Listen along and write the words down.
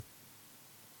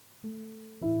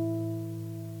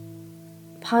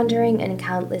pondering in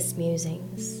countless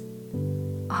musings,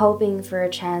 hoping for a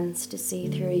chance to see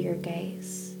through your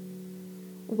gaze,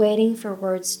 waiting for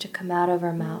words to come out of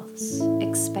our mouths,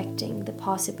 expecting the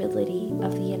possibility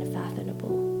of the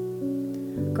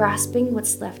unfathomable. Grasping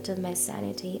what's left of my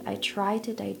sanity, I try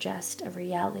to digest a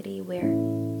reality where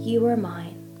you are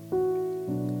mine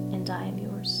and I am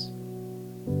yours.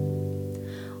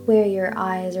 Where your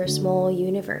eyes are small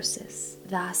universes,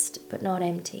 vast but not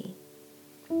empty.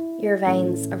 Your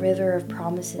veins a river of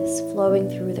promises flowing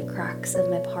through the cracks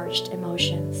of my parched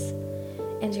emotions.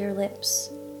 And your lips,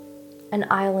 an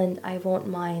island I won't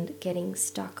mind getting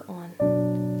stuck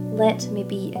on. Let me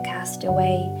be a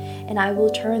castaway, and I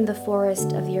will turn the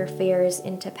forest of your fears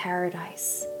into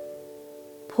paradise.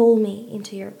 Pull me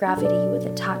into your gravity with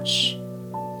a touch,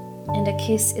 and a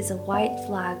kiss is a white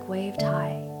flag waved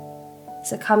high,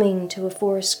 succumbing to a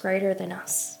force greater than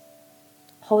us.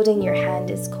 Holding your hand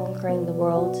is conquering the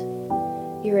world.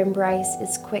 Your embrace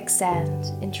is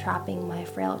quicksand entrapping my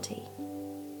frailty.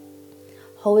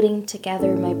 Holding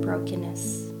together my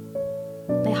brokenness.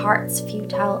 My heart's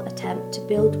futile attempt to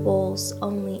build walls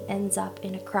only ends up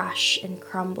in a crash and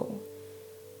crumble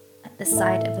at the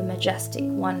sight of a majestic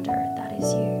wonder that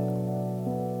is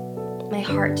you. My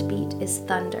heartbeat is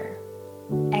thunder,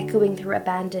 echoing through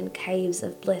abandoned caves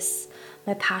of bliss.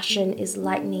 My passion is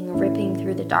lightning ripping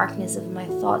through the darkness of my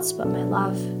thoughts, but my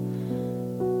love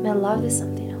is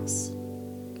something else.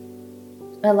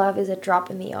 My love is a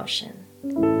drop in the ocean,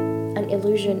 an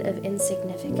illusion of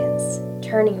insignificance,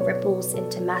 turning ripples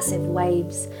into massive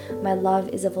waves. My love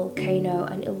is a volcano,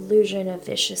 an illusion of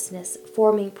viciousness,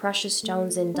 forming precious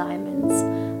stones and diamonds.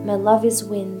 My love is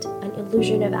wind, an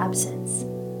illusion of absence,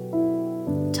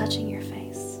 touching your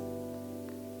face,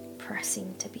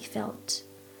 pressing to be felt.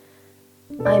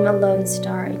 I am a lone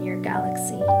star in your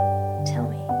galaxy. Tell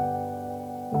me,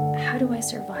 how do I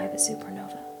survive a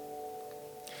supernova?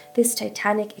 This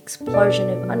titanic explosion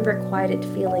of unrequited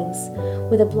feelings,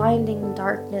 with a blinding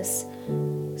darkness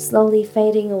slowly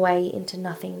fading away into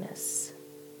nothingness.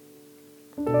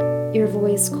 Your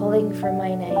voice calling for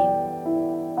my name,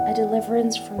 a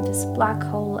deliverance from this black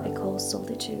hole I call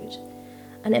solitude,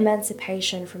 an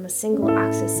emancipation from a single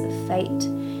axis of fate.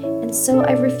 And so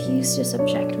I refuse to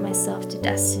subject myself to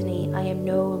destiny. I am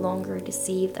no longer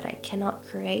deceived that I cannot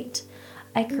create.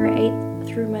 I create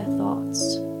through my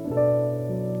thoughts.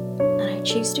 And I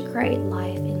choose to create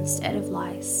life instead of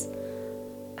lies.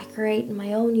 I create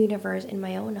my own universe in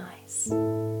my own eyes.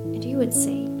 And you would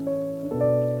see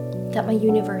that my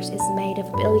universe is made of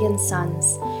a billion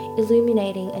suns,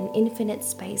 illuminating an infinite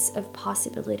space of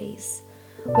possibilities,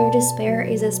 where despair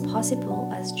is as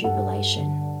possible as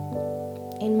jubilation.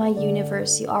 In my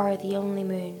universe, you are the only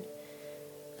moon,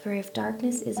 for if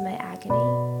darkness is my agony,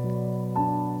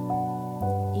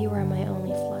 you are my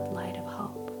only floodlight of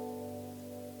hope.